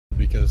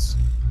because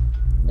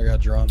I got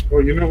drawn.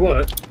 Well, you know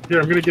what? Here,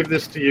 I'm gonna give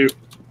this to you.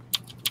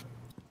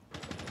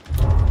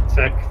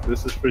 Tech,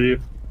 this is for you.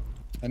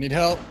 I need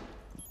help.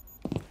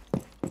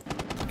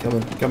 Coming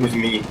with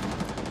me.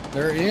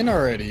 They're in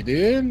already,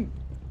 dude.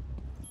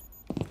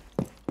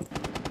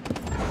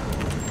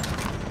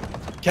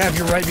 Cav,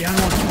 you're right behind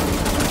one.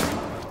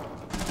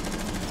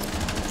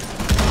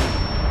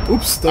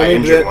 Oops, I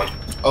injured one.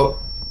 Oh.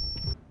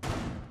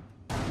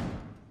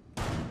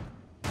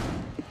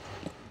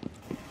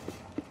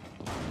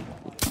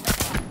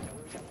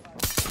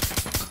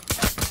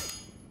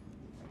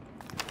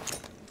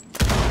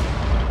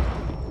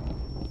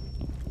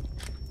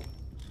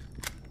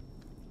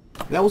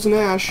 That was an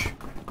Ash.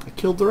 I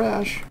killed the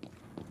Ash.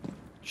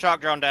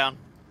 Shock drone down.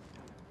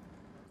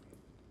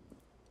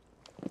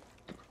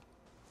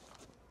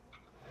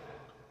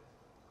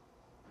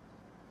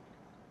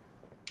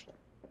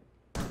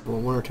 Well,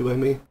 one or two by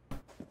me.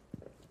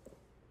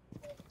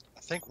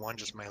 I think one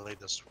just meleeed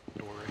this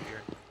door right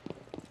here.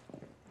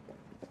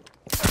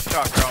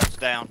 Shock drones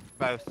down,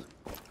 both.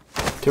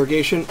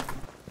 Interrogation.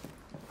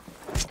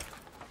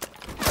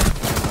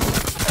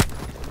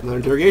 Another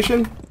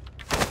interrogation.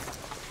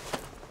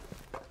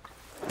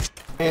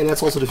 And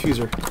that's also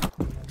diffuser.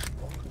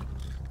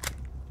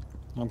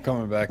 I'm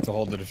coming back to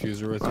hold the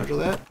diffuser with Roger you.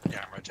 that.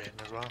 Yeah, I'm rotating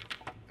as well.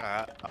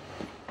 Alright.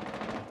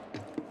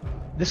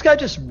 This guy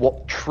just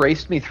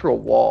traced me through a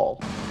wall.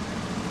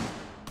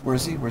 Where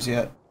is he? Where's he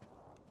at?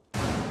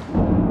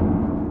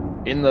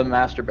 In the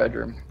master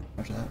bedroom.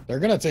 Roger that. They're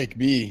gonna take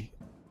B.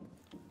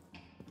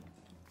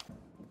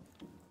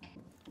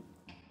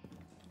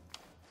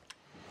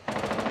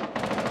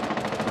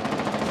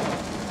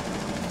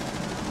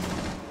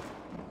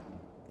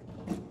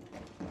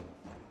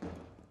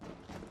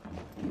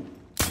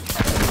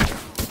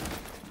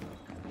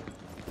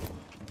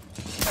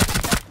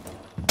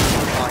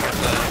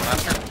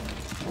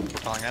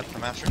 Calling at the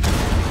master.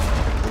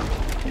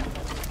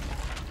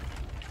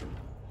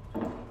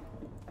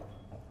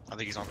 I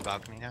think he's on the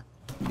balcony now.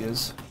 He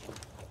is.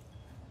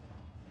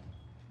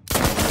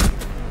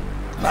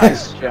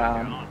 Nice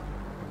job.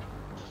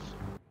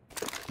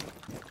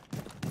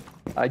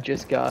 I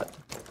just got...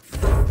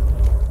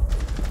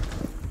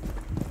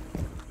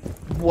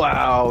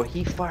 Wow,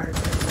 he fired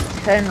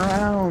 10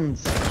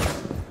 rounds.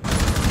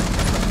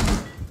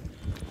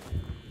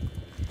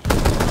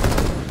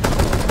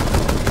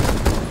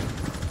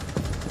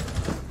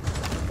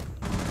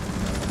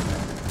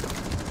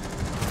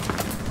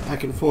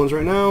 Hacking phones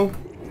right now.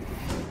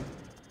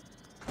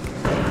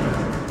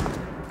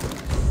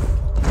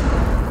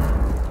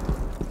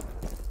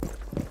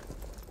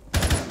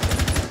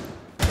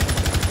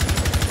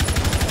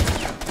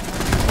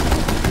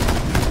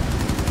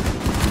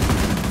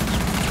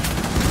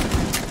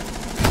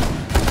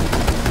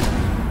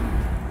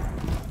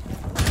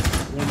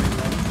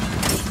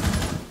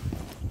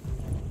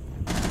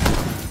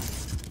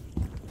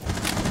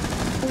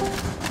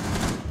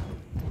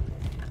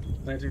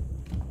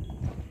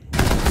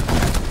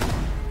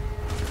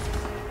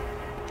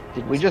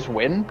 Did we just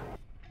win?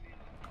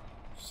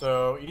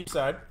 So, each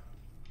side.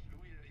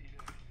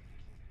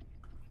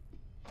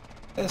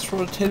 Let's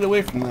rotate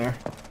away from there.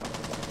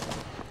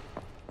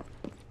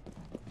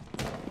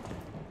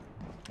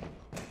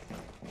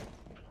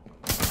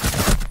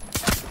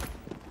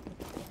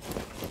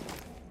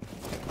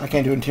 I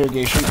can't do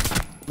interrogation.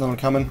 No one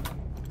coming.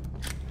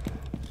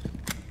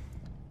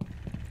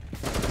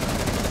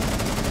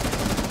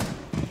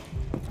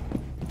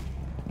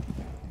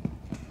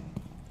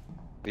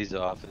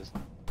 Visa office.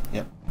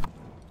 Yep.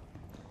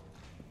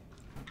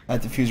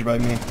 That diffuser by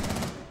me.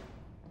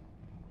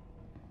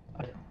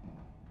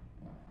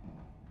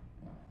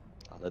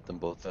 I'll let them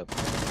both up.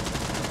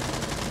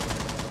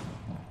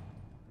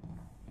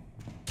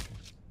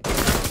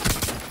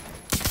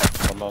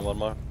 One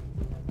more.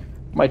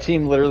 My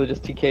team literally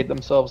just TK'd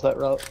themselves that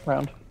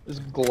round. It was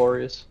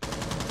glorious.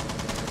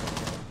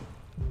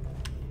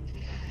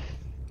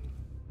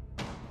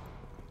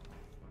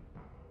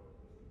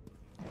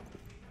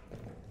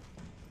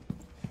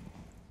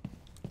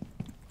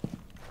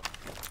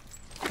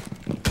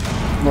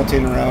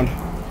 Rotating around.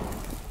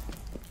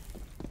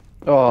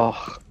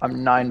 Oh,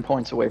 I'm 9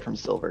 points away from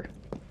silver.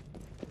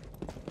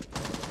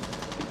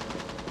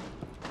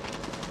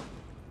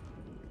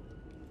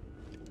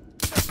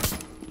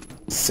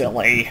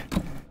 Silly.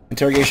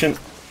 Interrogation.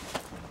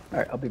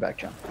 Alright, I'll be back,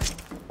 John.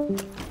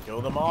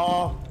 Kill them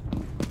all.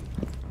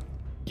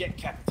 Get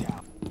Capital.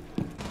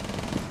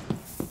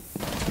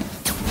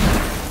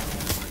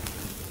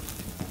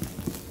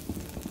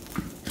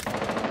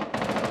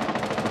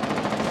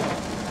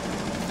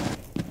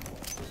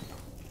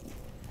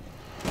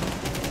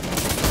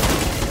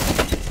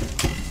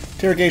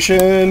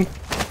 Interrogation.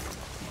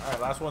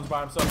 Alright, last one's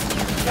by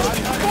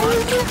himself.